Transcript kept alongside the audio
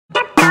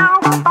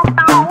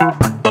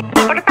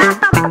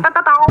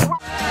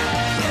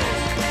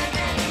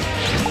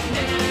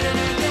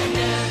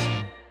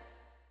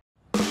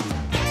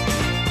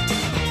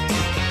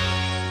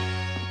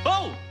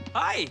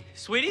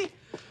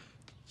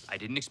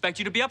expect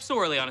you to be up so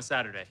early on a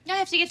Saturday. I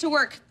have to get to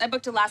work. I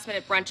booked a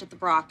last-minute brunch at the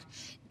Brock.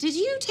 Did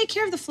you take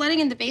care of the flooding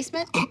in the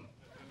basement? I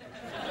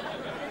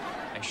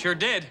sure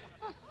did.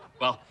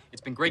 Well, it's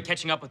been great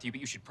catching up with you,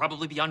 but you should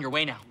probably be on your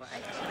way now.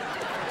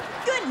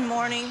 Good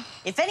morning.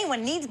 If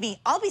anyone needs me,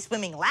 I'll be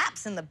swimming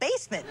laps in the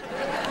basement.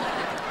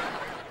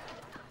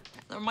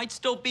 There might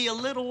still be a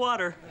little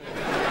water.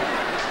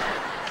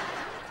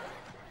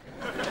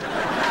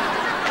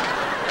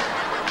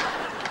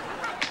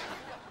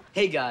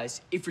 Hey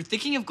guys, if you're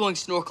thinking of going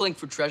snorkeling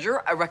for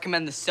treasure, I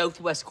recommend the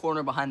southwest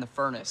corner behind the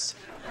furnace.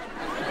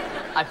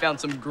 I found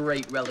some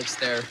great relics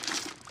there.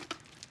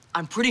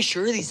 I'm pretty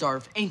sure these are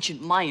of ancient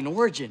Mayan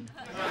origin.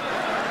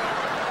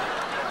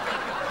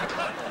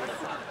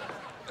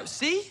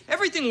 See?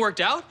 Everything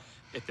worked out.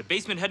 If the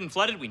basement hadn't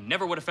flooded, we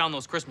never would have found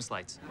those Christmas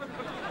lights.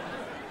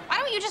 Why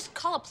don't you just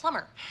call a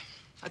plumber?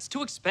 That's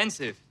too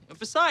expensive. And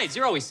besides,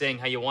 you're always saying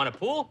how you want a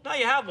pool. Now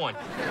you have one.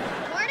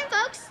 Morning,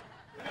 folks.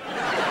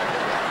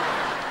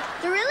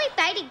 They're really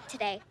fighting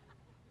today.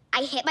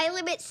 I hit my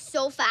limit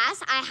so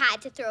fast, I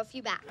had to throw a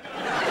few back.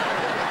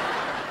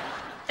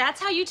 That's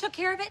how you took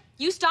care of it?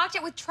 You stocked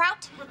it with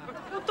trout?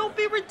 Well, don't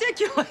be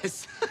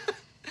ridiculous.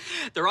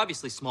 They're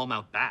obviously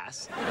smallmouth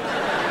bass.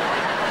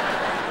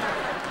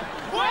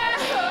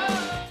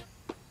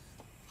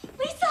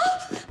 Lisa!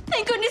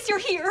 Thank goodness you're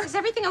here. Is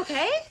everything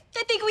okay?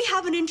 I think we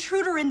have an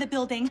intruder in the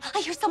building.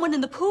 I hear someone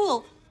in the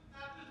pool.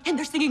 And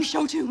they're singing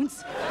show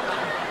tunes.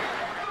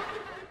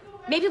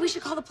 Maybe we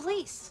should call the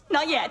police.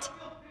 Not yet.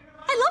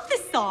 I love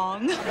this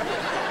song. Very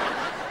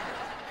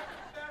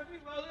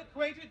well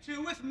acquainted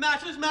too with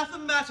matters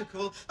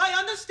mathematical. I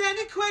understand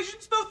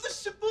equations both the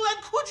simple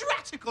and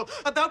quadratical.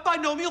 About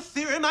binomial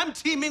theorem, I'm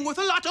teeming with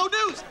a lotto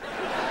news.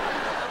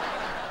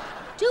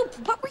 Doop,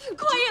 what were you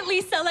Quiet,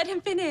 Lisa. Let him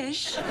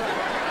finish.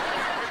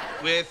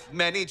 With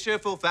many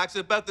cheerful facts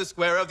about the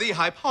square of the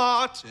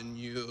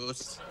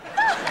hypotenuse.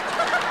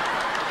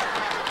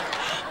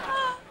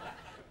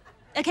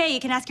 Okay, you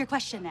can ask your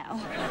question now.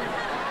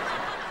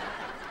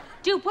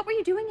 Doop, what were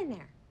you doing in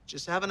there?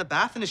 Just having a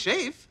bath and a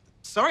shave.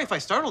 Sorry if I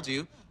startled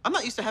you. I'm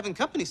not used to having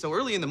company so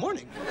early in the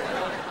morning.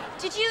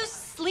 Did you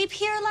sleep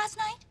here last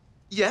night?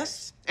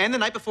 Yes, and the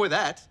night before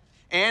that,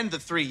 and the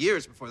 3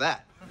 years before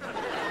that.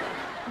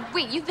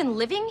 Wait, you've been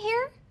living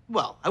here?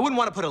 Well, I wouldn't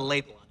want to put a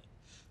label on it.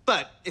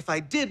 But if I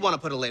did want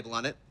to put a label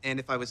on it, and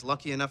if I was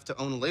lucky enough to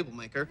own a label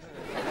maker,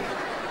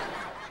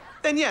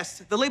 then yes,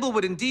 the label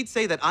would indeed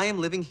say that I am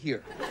living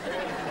here.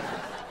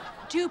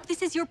 Doop,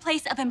 this is your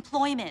place of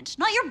employment,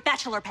 not your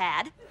bachelor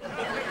pad.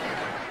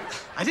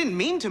 I didn't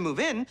mean to move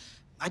in.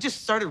 I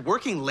just started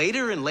working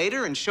later and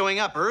later and showing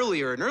up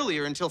earlier and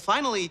earlier until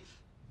finally,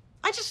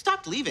 I just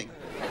stopped leaving.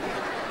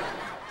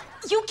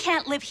 You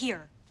can't live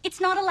here. It's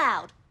not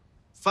allowed.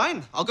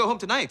 Fine, I'll go home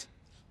tonight.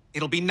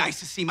 It'll be nice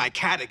to see my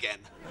cat again.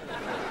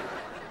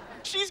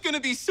 She's gonna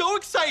be so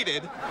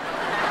excited.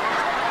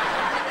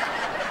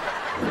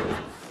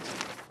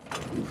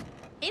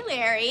 Hey,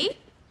 Larry.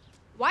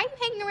 Why are you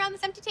hanging around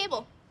this empty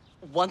table?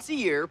 Once a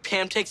year,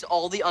 Pam takes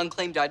all the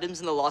unclaimed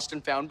items in the lost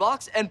and found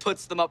box and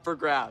puts them up for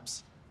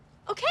grabs.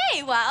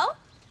 Okay, well,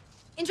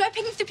 enjoy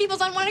picking through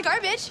people's unwanted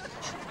garbage.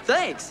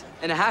 Thanks,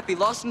 and a happy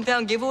lost and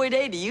found giveaway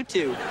day to you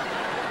two.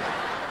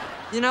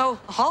 You know,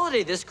 a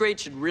holiday this great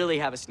should really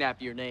have a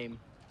snappier name.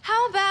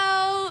 How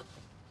about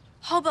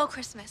Hobo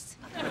Christmas?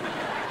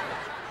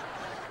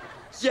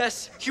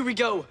 Yes, here we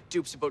go.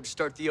 Doop's about to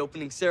start the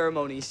opening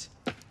ceremonies.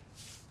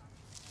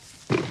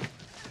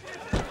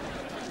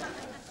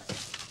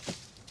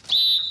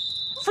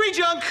 Free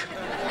junk!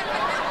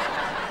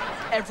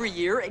 Every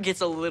year, it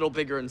gets a little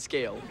bigger in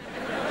scale.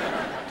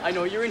 I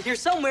know you're in here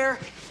somewhere.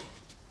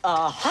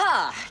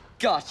 Aha!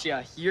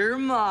 Gotcha, you're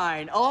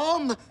mine.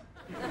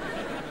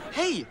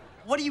 Hey,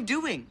 what are you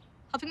doing?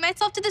 Helping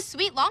myself to the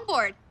sweet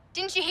longboard.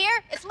 Didn't you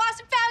hear? It's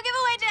lost and found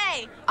giveaway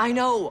day! I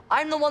know,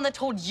 I'm the one that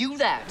told you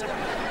that.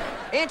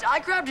 And I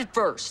grabbed it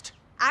first.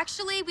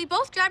 Actually, we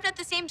both grabbed it at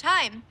the same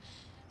time.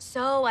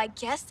 So I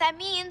guess that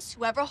means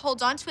whoever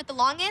holds on to it the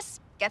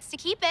longest gets to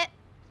keep it.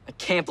 I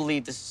can't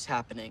believe this is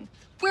happening.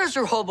 Where's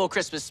your hobo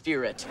Christmas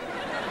spirit?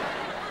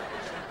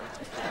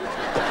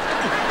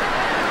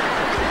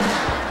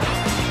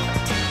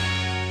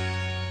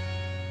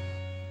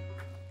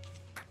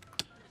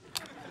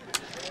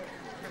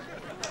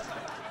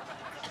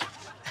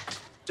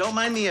 Don't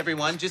mind me,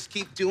 everyone. Just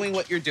keep doing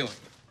what you're doing.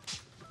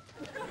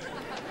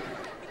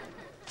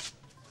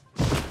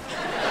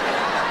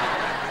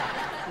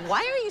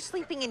 Why are you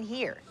sleeping in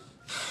here?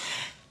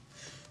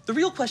 The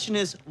real question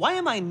is, why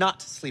am I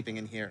not sleeping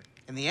in here?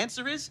 And the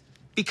answer is,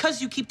 because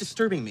you keep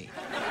disturbing me.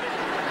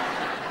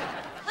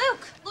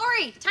 Luke,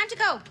 Lori, time to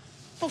go.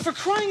 Oh, for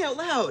crying out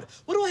loud.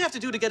 What do I have to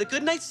do to get a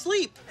good night's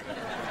sleep?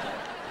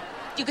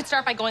 You could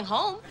start by going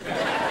home.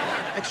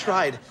 I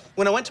tried.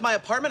 When I went to my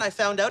apartment, I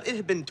found out it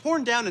had been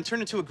torn down and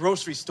turned into a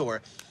grocery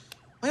store.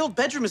 My old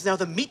bedroom is now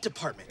the meat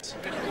department.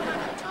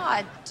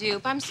 God,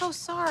 Doop, I'm so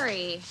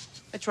sorry.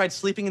 I tried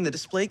sleeping in the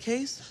display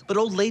case, but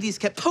old ladies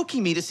kept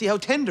poking me to see how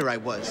tender I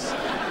was.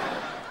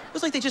 It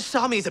was like they just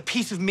saw me as a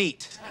piece of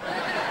meat.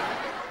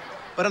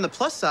 But on the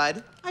plus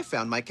side, I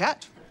found my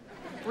cat.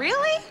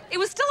 Really? It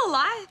was still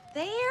alive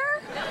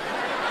there?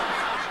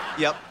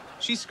 Yep,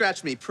 she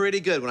scratched me pretty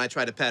good when I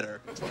tried to pet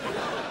her.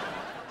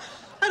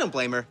 I don't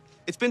blame her.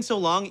 It's been so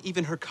long,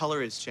 even her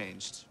color has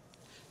changed.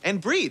 And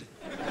breed.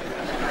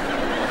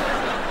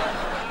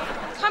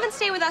 Come and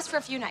stay with us for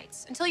a few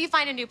nights until you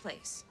find a new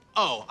place.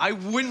 Oh, I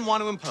wouldn't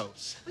want to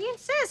impose. We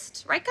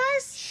insist, right,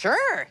 guys?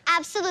 Sure.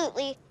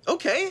 Absolutely.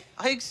 Okay,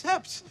 I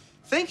accept.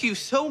 Thank you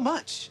so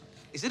much.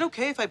 Is it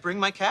okay if I bring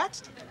my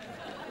cat?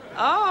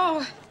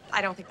 Oh,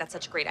 I don't think that's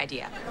such a great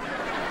idea.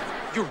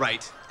 You're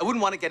right. I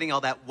wouldn't want it getting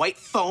all that white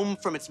foam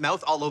from its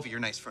mouth all over your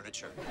nice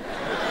furniture.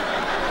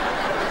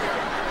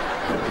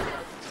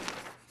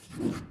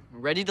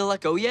 Ready to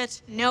let go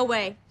yet? No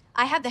way.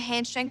 I have the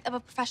hand strength of a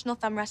professional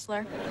thumb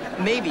wrestler.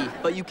 Maybe,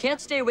 but you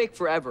can't stay awake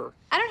forever.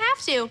 I don't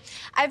have to.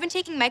 I've been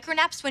taking micro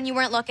naps when you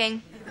weren't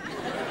looking.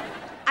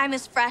 I'm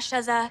as fresh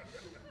as a...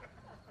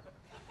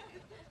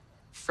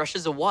 Fresh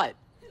as a what?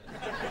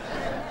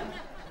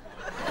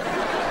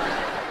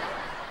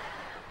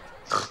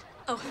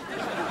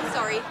 Oh,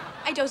 sorry.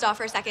 I dozed off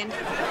for a second.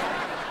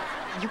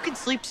 You can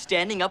sleep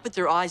standing up with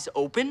your eyes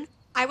open?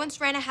 I once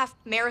ran a half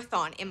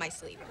marathon in my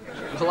sleep.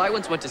 Well, I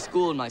once went to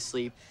school in my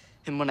sleep,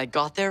 and when I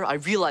got there, I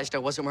realized I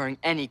wasn't wearing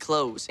any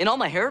clothes, and all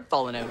my hair had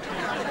fallen out.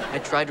 I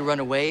tried to run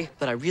away,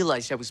 but I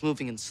realized I was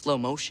moving in slow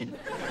motion.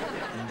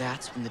 And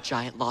that's when the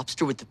giant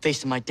lobster with the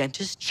face of my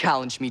dentist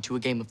challenged me to a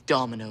game of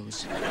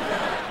dominoes.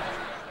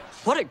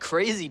 What a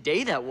crazy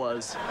day that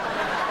was.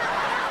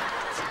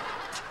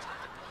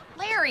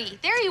 Larry,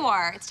 there you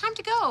are. It's time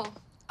to go.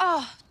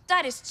 Oh,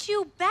 that is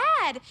too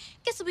bad.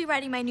 Guess I'll be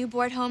riding my new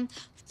board home.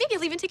 Maybe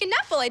I'll even take a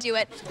nap while I do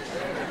it.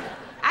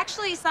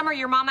 Actually, Summer,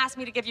 your mom asked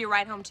me to give you a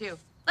ride home, too.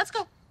 Let's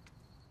go.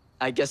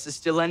 I guess it's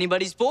still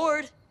anybody's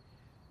board.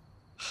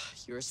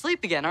 You're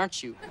asleep again,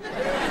 aren't you?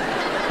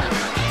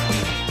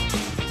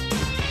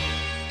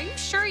 Are you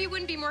sure you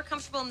wouldn't be more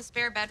comfortable in the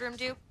spare bedroom,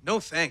 Doop?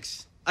 No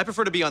thanks. I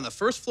prefer to be on the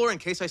first floor in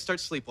case I start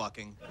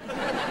sleepwalking.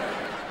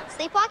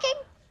 Sleepwalking?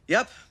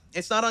 Yep,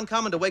 it's not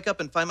uncommon to wake up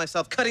and find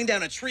myself cutting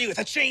down a tree with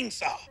a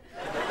chainsaw.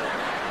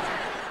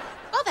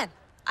 Well, then.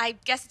 I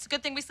guess it's a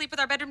good thing we sleep with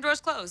our bedroom doors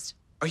closed.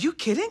 Are you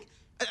kidding?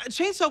 A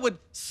chainsaw would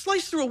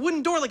slice through a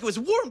wooden door like it was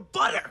warm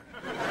butter.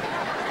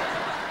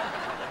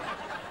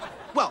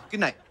 Well, good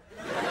night.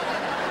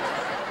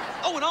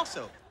 Oh, and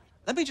also,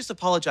 let me just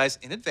apologize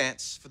in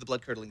advance for the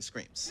blood-curdling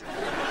screams.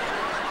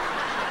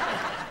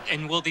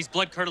 And will these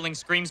blood-curdling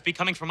screams be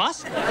coming from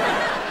us?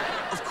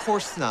 Of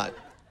course not.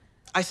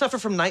 I suffer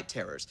from night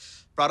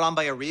terrors, brought on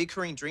by a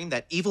recurring dream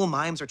that evil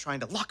mimes are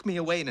trying to lock me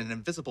away in an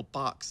invisible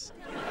box.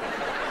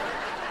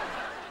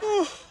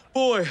 Oh,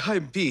 boy,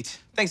 I'm beat.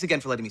 Thanks again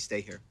for letting me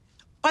stay here.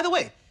 By the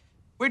way,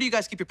 where do you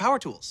guys keep your power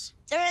tools?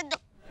 They're in the...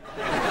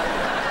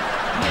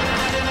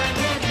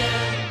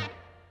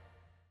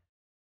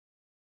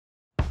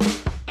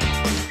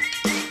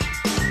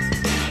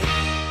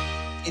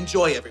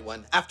 Enjoy,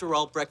 everyone. After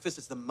all, breakfast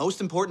is the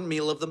most important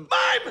meal of the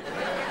mime!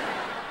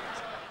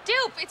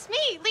 Doop, it's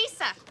me,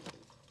 Lisa.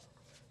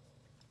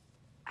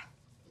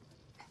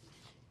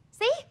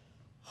 See?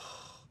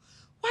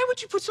 Why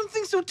would you put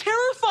something so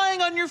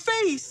terrifying on your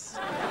face?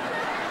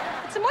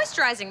 It's a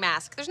moisturizing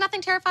mask. There's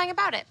nothing terrifying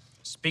about it.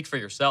 Speak for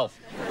yourself.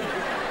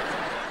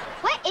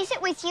 What is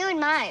it with you and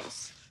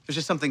mimes? There's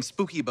just something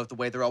spooky about the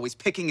way they're always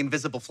picking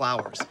invisible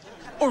flowers.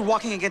 Or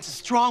walking against a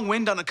strong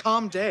wind on a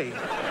calm day.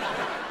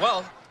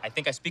 Well, I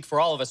think I speak for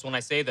all of us when I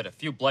say that a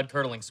few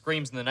blood-curdling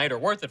screams in the night are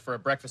worth it for a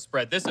breakfast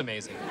spread this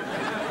amazing.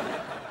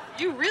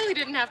 You really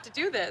didn't have to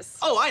do this.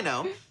 Oh, I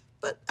know.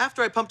 But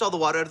after I pumped all the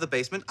water out of the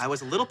basement, I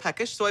was a little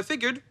peckish, so I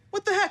figured,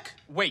 what the heck?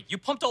 Wait, you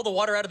pumped all the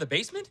water out of the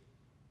basement?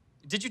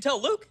 Did you tell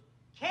Luke?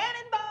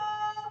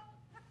 Cannonball!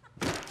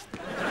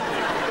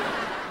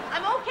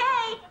 I'm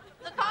okay.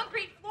 The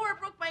concrete floor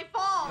broke my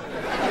fall.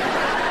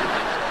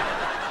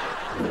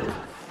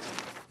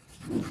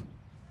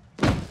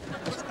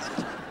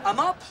 I'm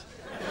up.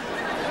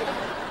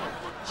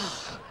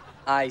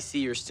 I see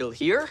you're still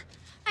here.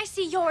 I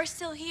see you're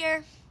still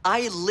here.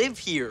 I live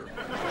here.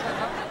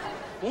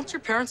 Won't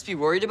your parents be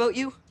worried about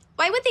you?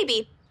 Why would they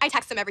be? I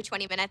text them every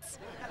 20 minutes.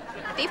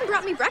 They even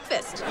brought me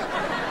breakfast.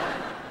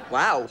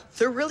 Wow,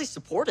 they're really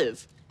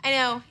supportive. I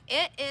know.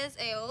 It is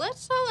a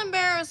little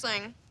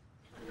embarrassing.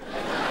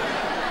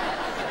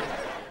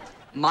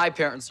 My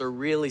parents are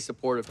really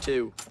supportive,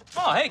 too.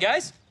 Oh, hey,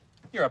 guys.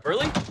 You're up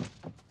early.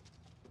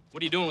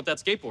 What are you doing with that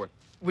skateboard?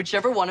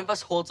 Whichever one of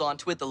us holds on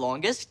to it the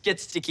longest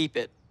gets to keep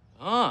it.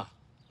 Ah,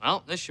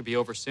 well, this should be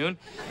over soon.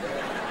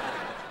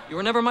 You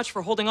were never much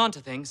for holding on to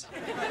things.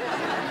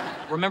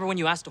 Remember when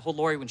you asked to hold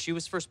Lori when she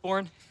was first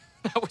born?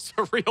 That was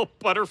a real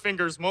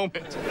Butterfingers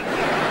moment.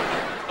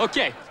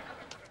 Okay,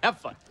 have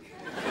fun.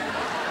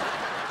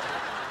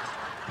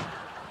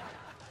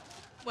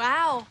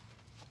 Wow.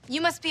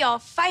 You must be all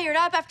fired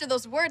up after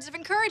those words of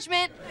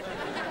encouragement.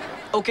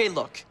 Okay,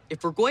 look,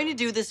 if we're going to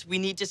do this, we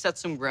need to set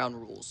some ground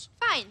rules.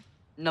 Fine.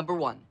 Number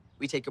 1,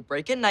 we take a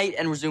break at night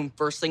and resume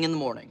first thing in the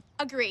morning.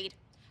 Agreed.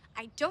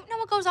 I don't know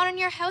what goes on in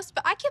your house,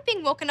 but I keep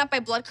being woken up by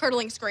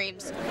blood-curdling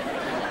screams.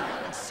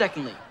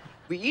 Secondly,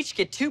 we each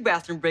get 2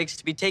 bathroom breaks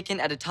to be taken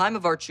at a time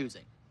of our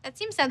choosing. That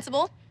seems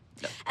sensible.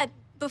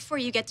 Before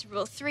you get to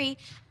rule 3,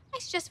 I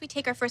suggest we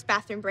take our first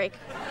bathroom break.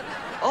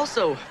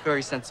 Also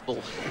very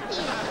sensible.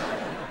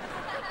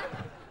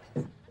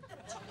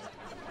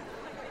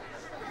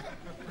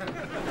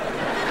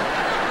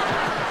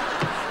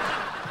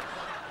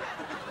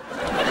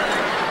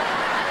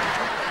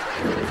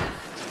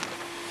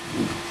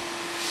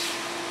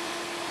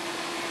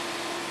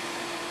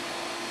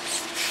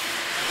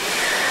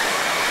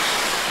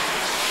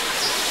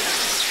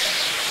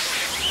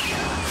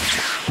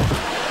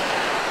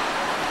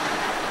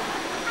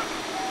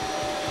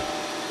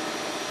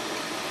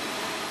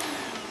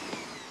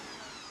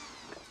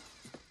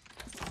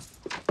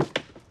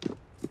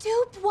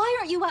 Doop, why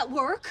aren't you at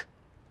work?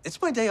 It's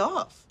my day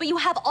off. But you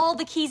have all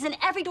the keys and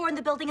every door in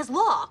the building is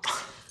locked.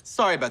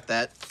 Sorry about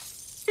that.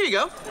 Here you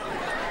go.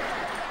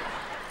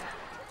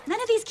 None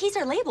of these keys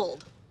are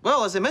labeled.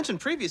 Well, as I mentioned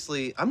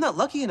previously, I'm not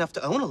lucky enough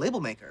to own a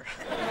label maker.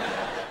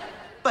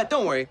 But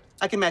don't worry,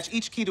 I can match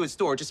each key to its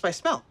door just by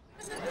smell.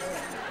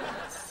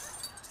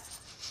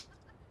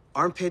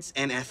 Armpits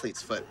and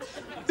athlete's foot.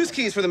 This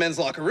key is for the men's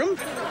locker room.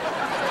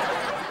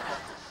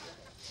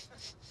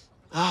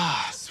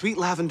 Ah, sweet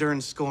lavender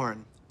and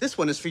scorn. This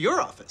one is for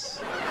your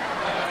office.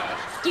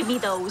 Give me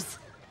those.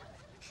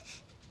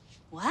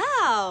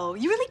 Wow,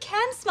 you really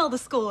can smell the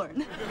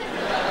scorn.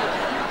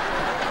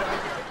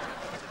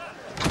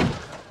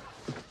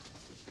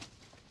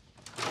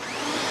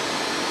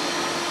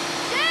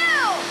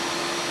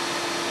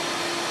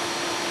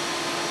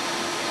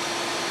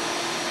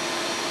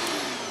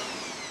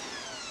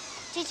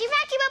 Did you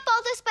vacuum up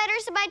all the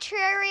spiders in my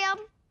terrarium?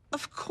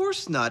 Of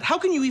course not. How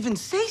can you even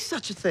say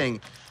such a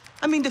thing?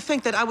 I mean, to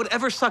think that I would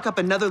ever suck up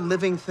another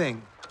living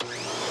thing.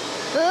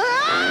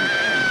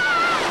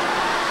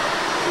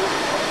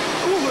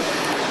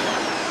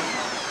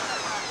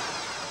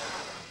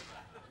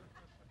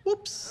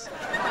 Whoops.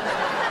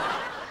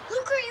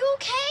 Luke, are you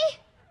okay?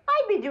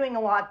 I'd be doing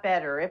a lot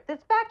better if this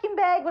vacuum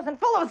bag wasn't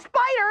full of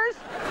spiders.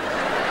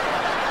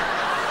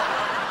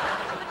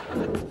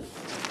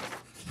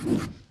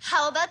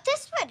 How about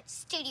this one?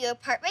 Studio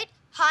apartment,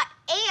 hot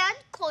and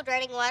cold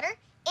running water,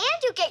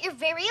 and you get your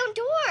very own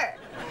door.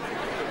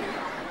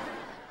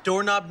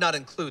 Doorknob not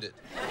included.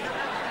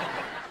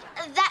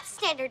 That's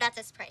standard at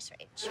this price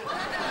range.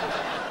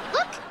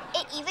 Look,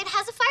 it even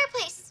has a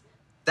fireplace.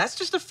 That's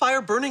just a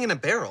fire burning in a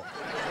barrel.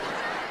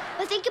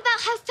 But think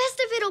about how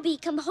festive it'll be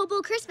come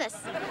Hobo Christmas.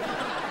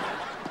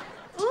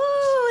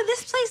 Ooh,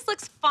 this place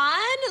looks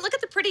fun. Look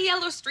at the pretty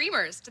yellow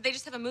streamers. Did they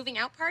just have a moving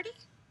out party?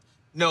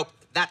 Nope,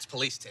 that's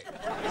police tape.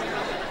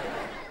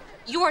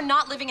 You are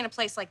not living in a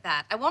place like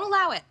that. I won't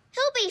allow it.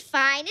 He'll be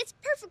fine. It's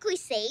perfectly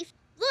safe.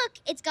 Look,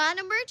 it's got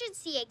an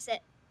emergency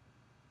exit.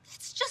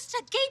 It's just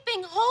a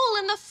gaping hole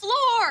in the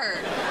floor.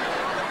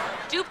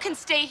 Doop can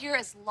stay here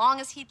as long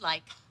as he'd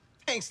like.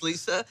 Thanks,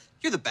 Lisa.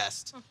 You're the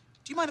best. Do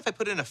you mind if I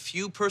put in a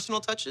few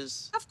personal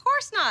touches? Of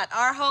course not.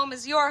 Our home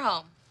is your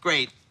home.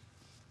 Great.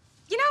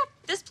 You know,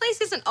 this place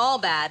isn't all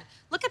bad.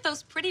 Look at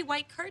those pretty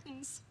white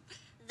curtains.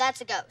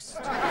 That's a ghost.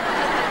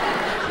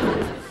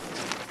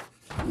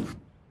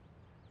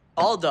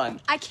 All done.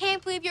 I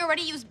can't believe you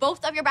already used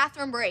both of your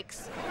bathroom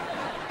breaks.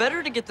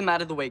 Better to get them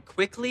out of the way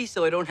quickly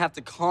so I don't have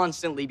to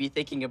constantly be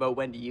thinking about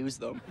when to use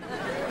them.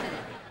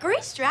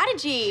 Great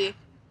strategy.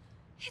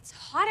 It's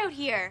hot out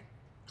here.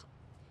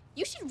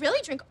 You should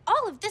really drink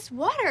all of this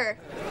water.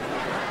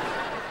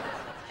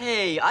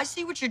 Hey, I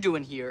see what you're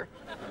doing here.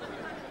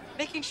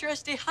 Making sure I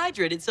stay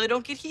hydrated so I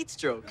don't get heat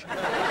stroke.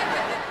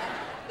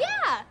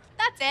 Yeah,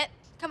 that's it.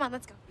 Come on,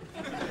 let's go.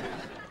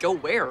 Go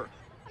where?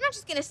 I'm not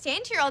just gonna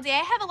stand here all day.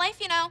 I have a life,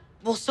 you know.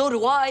 Well, so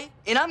do I,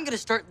 and I'm gonna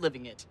start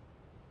living it.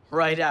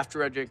 Right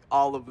after I drink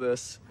all of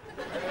this.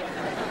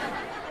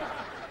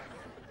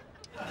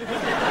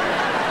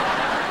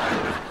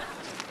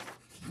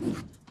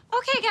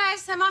 Okay,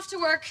 guys, I'm off to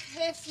work.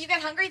 If you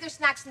get hungry, there's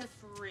snacks in the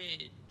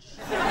fridge.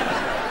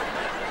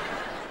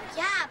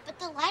 Yeah, but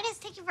the line is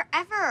taking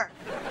forever.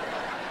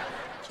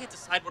 I can't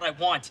decide what I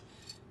want.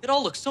 It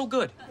all looks so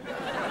good.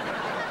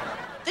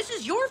 This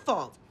is your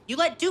fault. You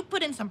let Doop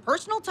put in some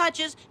personal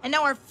touches, and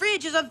now our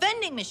fridge is a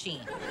vending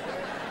machine.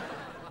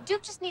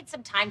 Doop just needs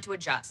some time to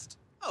adjust.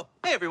 Oh,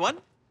 hey, everyone.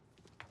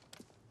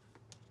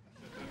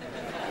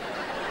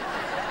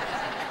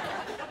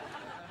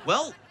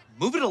 Well,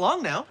 move it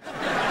along now.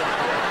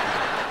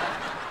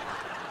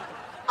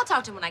 I'll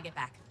talk to him when I get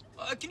back.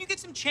 Can you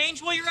get some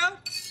change while you're out?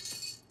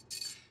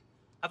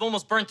 I've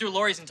almost burned through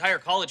Lori's entire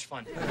college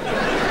fund.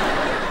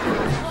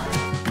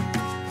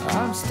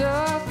 I'm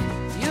stuck,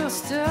 you're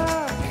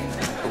stuck.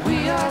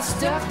 We are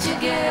stuck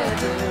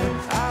together.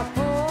 I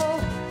pull,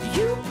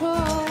 you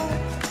pull.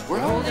 We're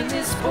holding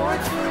this sport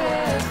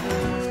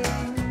forever.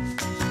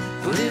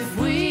 But if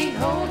we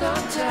hold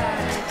on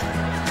tight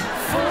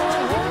for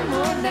one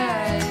more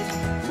night,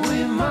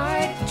 we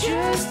might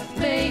just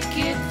make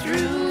it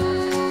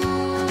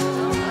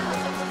through.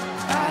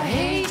 I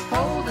hate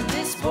holding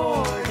this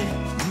board,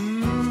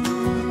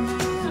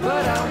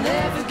 but I'll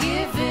never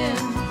give in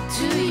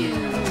to you.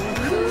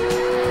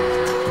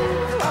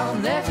 Ooh, I'll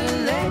never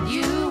let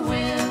you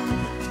win.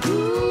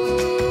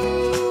 Ooh.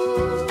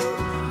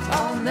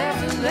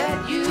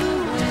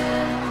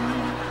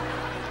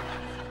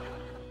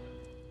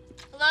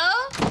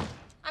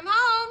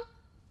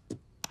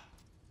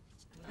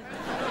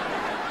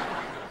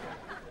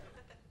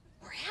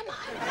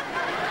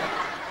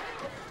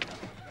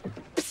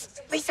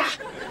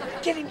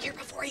 Get in here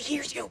before he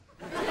hears you.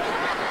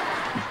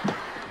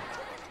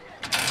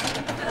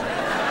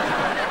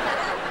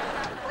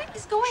 What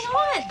is going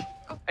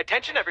on?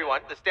 Attention, everyone.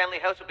 The Stanley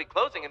house will be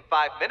closing in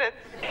 5 minutes.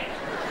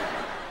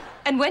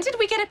 And when did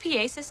we get a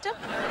PA system?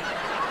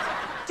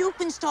 Doop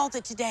installed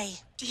it today.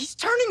 He's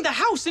turning the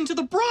house into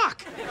the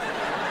Brock.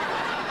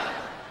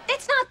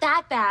 It's not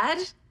that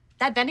bad.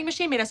 That vending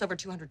machine made us over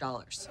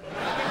 $200.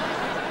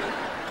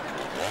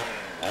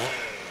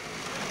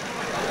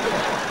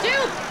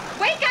 Dude,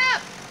 wake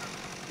up!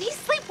 He's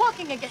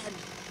sleepwalking again.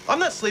 I'm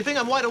not sleeping.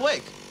 I'm wide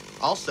awake.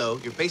 Also,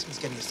 your basement's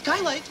getting a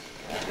skylight.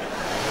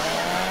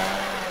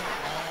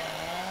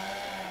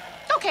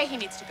 Okay, he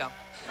needs to go.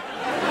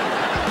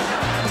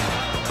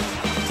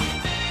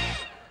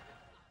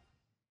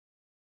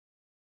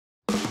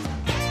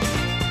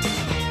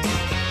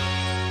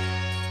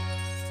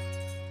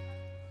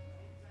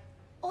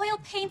 Oil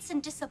paints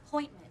and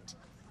disappointment.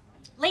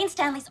 Lane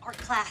Stanley's art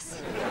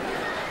class.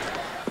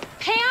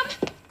 Pam,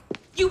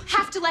 you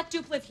have to let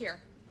Doop live here.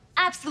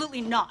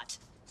 Absolutely not.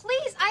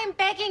 Please, I am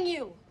begging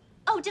you.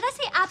 Oh, did I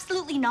say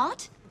absolutely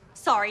not?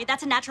 Sorry,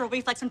 that's a natural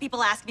reflex when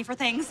people ask me for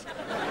things.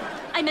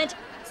 I meant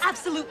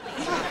absolutely.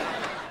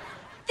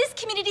 This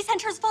community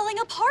center is falling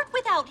apart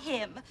without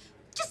him.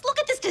 Just look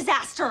at this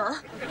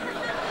disaster.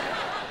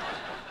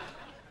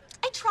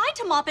 I tried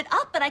to mop it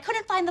up, but I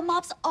couldn't find the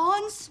mop's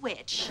on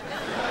switch.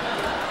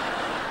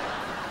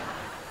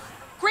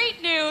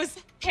 Great news.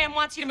 Pam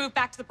wants you to move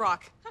back to the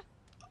Brock.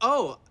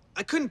 Oh,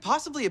 I couldn't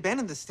possibly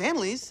abandon the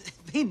Stanleys.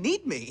 They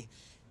need me.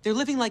 They're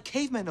living like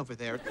cavemen over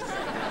there.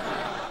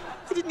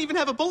 They didn't even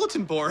have a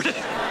bulletin board.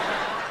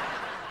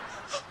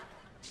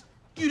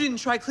 You didn't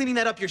try cleaning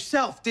that up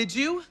yourself, did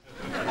you?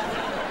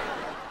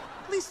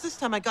 At least this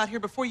time I got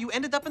here before you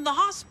ended up in the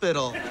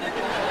hospital.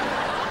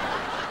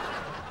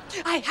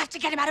 I have to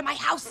get him out of my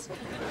house.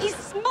 He's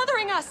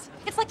smothering us.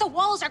 It's like the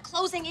walls are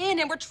closing in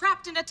and we're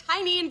trapped in a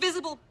tiny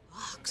invisible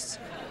box.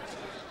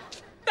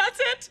 That's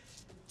it.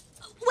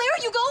 Where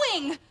are you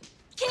going?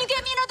 Can you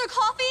get me another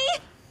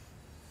coffee?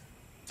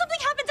 Something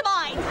happened to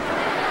mine.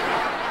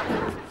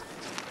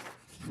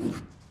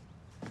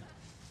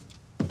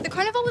 The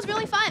carnival was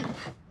really fun.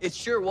 It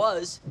sure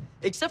was.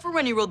 Except for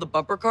when you rode the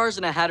bumper cars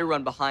and I had to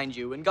run behind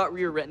you and got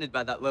rear-ended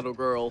by that little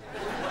girl.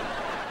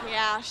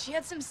 Yeah, she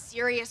had some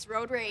serious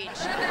road rage.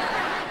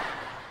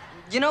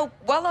 You know,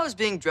 while I was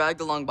being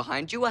dragged along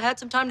behind you, I had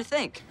some time to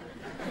think.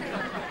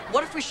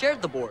 What if we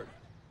shared the board?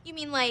 You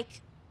mean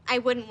like I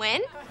wouldn't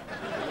win?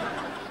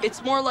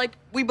 It's more like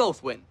we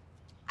both win.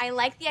 I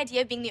like the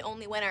idea of being the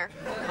only winner.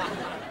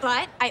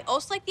 But I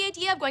also like the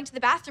idea of going to the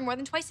bathroom more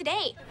than twice a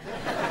day.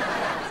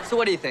 So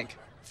what do you think?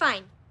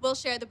 Fine, we'll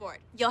share the board.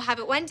 You'll have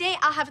it one day,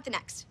 I'll have it the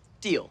next.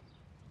 Deal.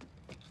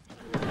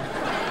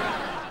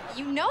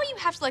 You know you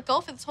have to let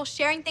go for this whole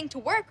sharing thing to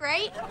work,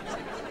 right?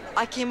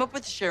 I came up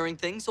with the sharing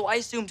thing, so I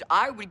assumed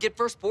I would get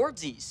first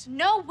boardsies.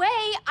 No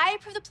way! I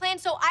approve the plan,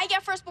 so I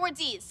get first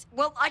boardsies.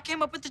 Well, I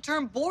came up with the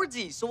term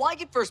boardsies, so I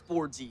get first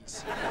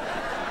boardsies.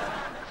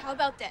 How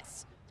about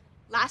this?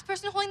 Last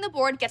person holding the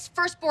board gets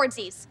first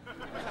boardsies.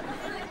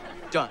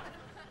 Done.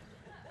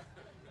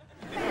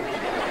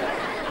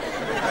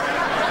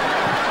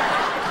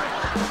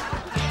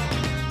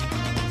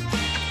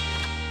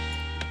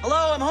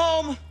 Hello, I'm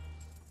home.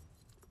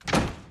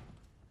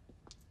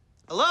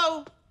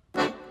 Hello?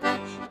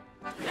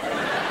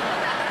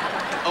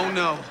 Oh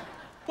no.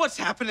 What's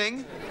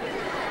happening?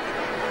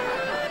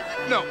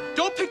 No,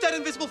 don't pick that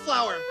invisible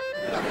flower.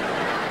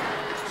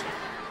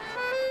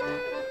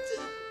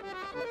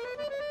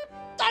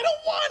 I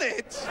don't want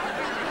it.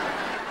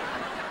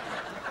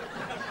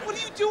 What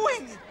are you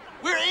doing?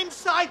 We're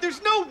inside.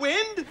 There's no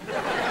wind.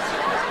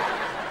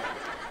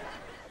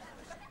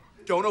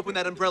 Don't open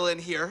that umbrella in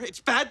here. It's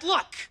bad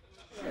luck.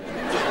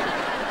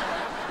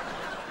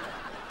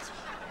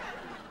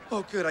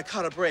 Oh, good. I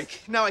caught a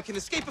break. Now I can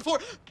escape before...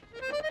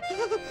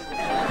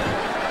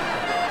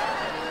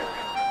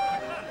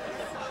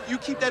 You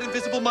keep that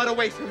invisible mud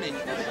away from me.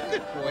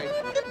 Good boy.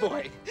 Good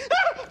boy.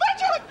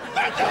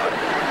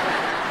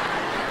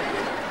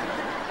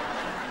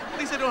 At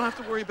least I don't have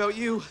to worry about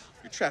you.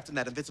 You're trapped in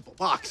that invisible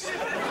box.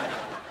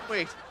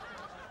 Wait.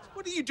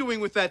 What are you doing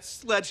with that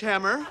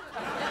sledgehammer?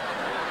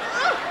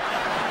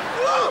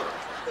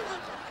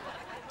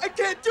 I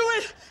can't do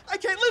it! I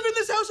can't live in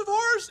this house of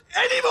horrors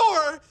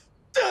anymore!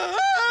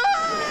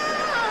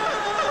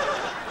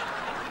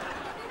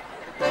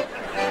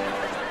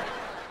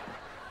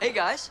 Hey,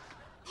 guys.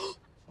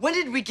 When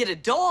did we get a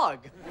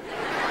dog?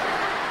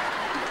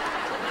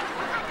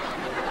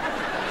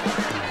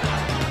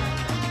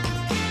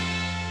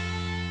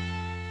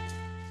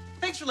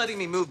 Thanks for letting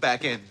me move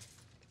back in.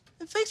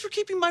 And thanks for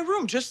keeping my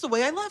room just the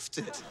way I left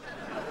it.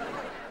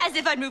 As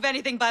if I'd move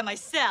anything by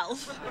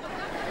myself.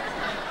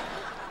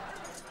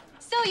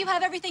 So, you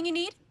have everything you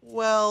need?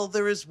 Well,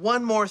 there is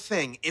one more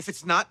thing, if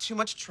it's not too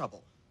much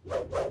trouble.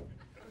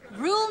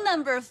 Rule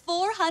number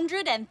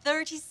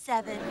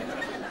 437.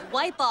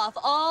 Wipe off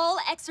all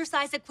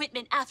exercise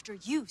equipment after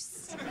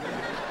use.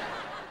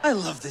 I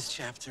love this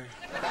chapter.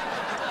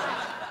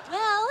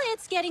 Well,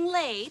 it's getting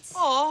late.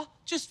 Aw,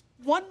 just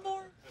one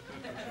more?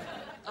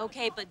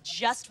 Okay, but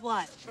just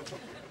one.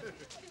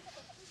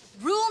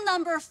 Rule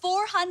number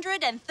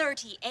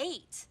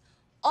 438.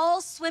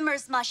 All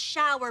swimmers must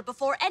shower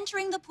before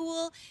entering the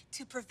pool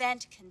to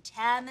prevent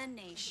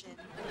contamination.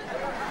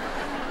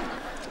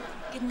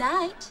 Good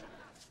night.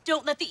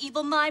 Don't let the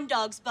evil mime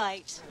dogs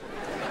bite.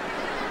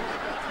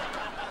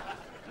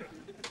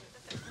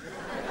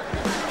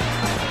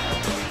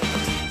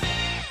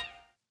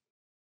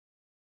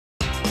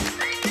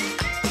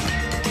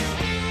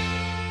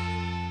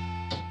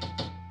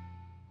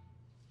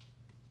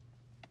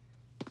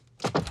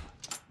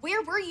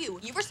 Where were you?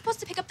 You were supposed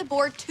to pick up the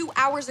board 2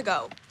 hours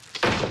ago.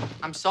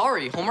 I'm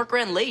sorry, homework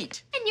ran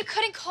late. And you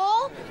couldn't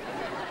call?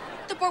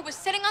 The board was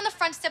sitting on the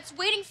front steps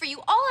waiting for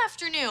you all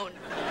afternoon.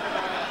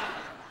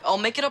 I'll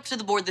make it up to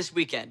the board this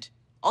weekend.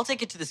 I'll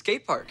take it to the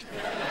skate park.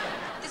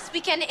 This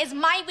weekend is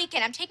my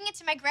weekend. I'm taking it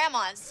to my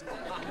grandma's.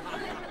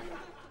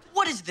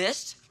 What is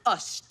this? A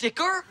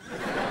sticker?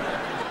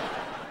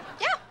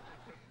 Yeah.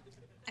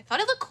 I thought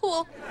it looked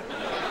cool.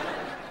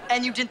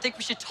 And you didn't think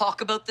we should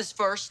talk about this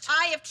first?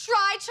 I have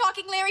tried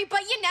talking, Larry,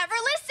 but you never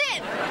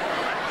listen.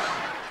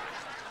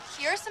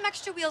 Here are some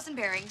extra wheels and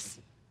bearings.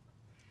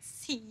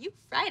 See you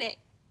Friday.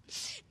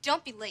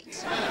 Don't be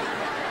late.